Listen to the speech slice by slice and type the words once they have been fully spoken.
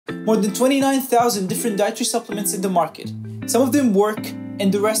more than 29,000 different dietary supplements in the market. Some of them work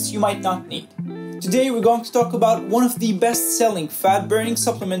and the rest you might not need. Today we're going to talk about one of the best-selling fat-burning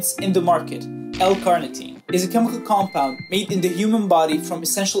supplements in the market, L-Carnitine. It is a chemical compound made in the human body from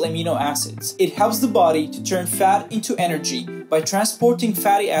essential amino acids. It helps the body to turn fat into energy by transporting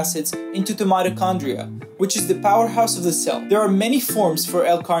fatty acids into the mitochondria, which is the powerhouse of the cell. There are many forms for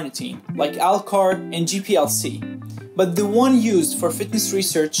L-Carnitine, like L-Car and GPLC, but the one used for fitness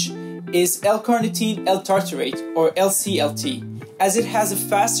research is L-Carnitine L-Tartrate or LCLT, as it has a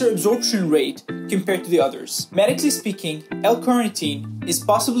faster absorption rate compared to the others. Medically speaking, L-Carnitine is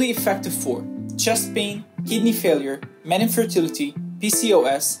possibly effective for chest pain, kidney failure, men infertility,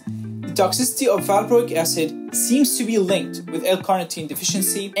 PCOS. The toxicity of valproic acid seems to be linked with L-Carnitine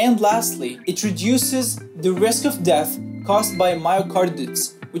deficiency. And lastly, it reduces the risk of death caused by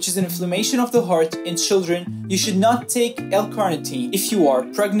myocarditis, which is an inflammation of the heart in children. You should not take L-Carnitine if you are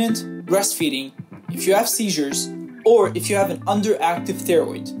pregnant, breastfeeding, if you have seizures, or if you have an underactive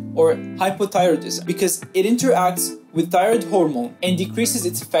thyroid or hypothyroidism, because it interacts with thyroid hormone and decreases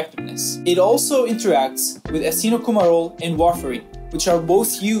its effectiveness. It also interacts with acetylchomarol and warfarin, which are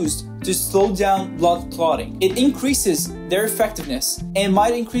both used to slow down blood clotting. It increases their effectiveness and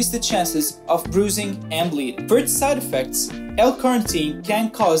might increase the chances of bruising and bleeding. For its side effects, L-Carnitine can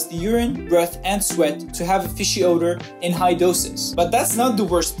cause the urine, breath, and sweat to have a fishy odor in high doses. But that's not the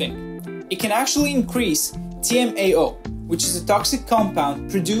worst thing. It can actually increase TMAO, which is a toxic compound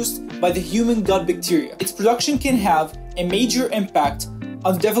produced by the human gut bacteria. Its production can have a major impact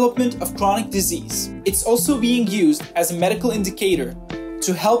on the development of chronic disease. It's also being used as a medical indicator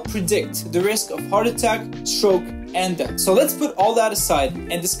to help predict the risk of heart attack, stroke, and death. So let's put all that aside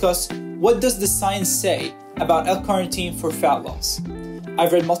and discuss what does the science say about L-Carnitine for fat loss.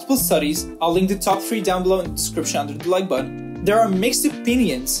 I've read multiple studies. I'll link the top 3 down below in the description under the like button. There are mixed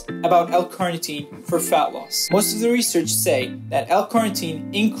opinions about L-Carnitine for fat loss. Most of the research say that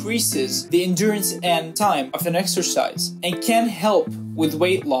L-Carnitine increases the endurance and time of an exercise and can help with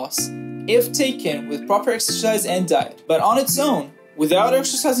weight loss if taken with proper exercise and diet. But on its own, without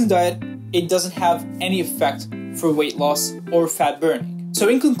exercise and diet, it doesn't have any effect for weight loss or fat burning. So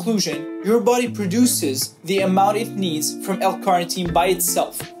in conclusion, your body produces the amount it needs from L-Carnitine by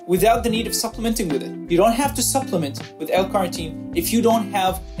itself, without the need of supplementing with it. You don't have to supplement with L-Carnitine if you don't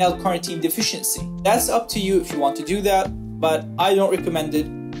have L-Carnitine deficiency. That's up to you if you want to do that, but I don't recommend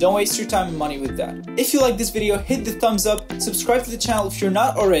it. Don't waste your time and money with that. If you like this video, hit the thumbs up, subscribe to the channel if you're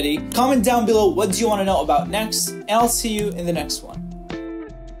not already, comment down below what do you want to know about next, and I'll see you in the next one.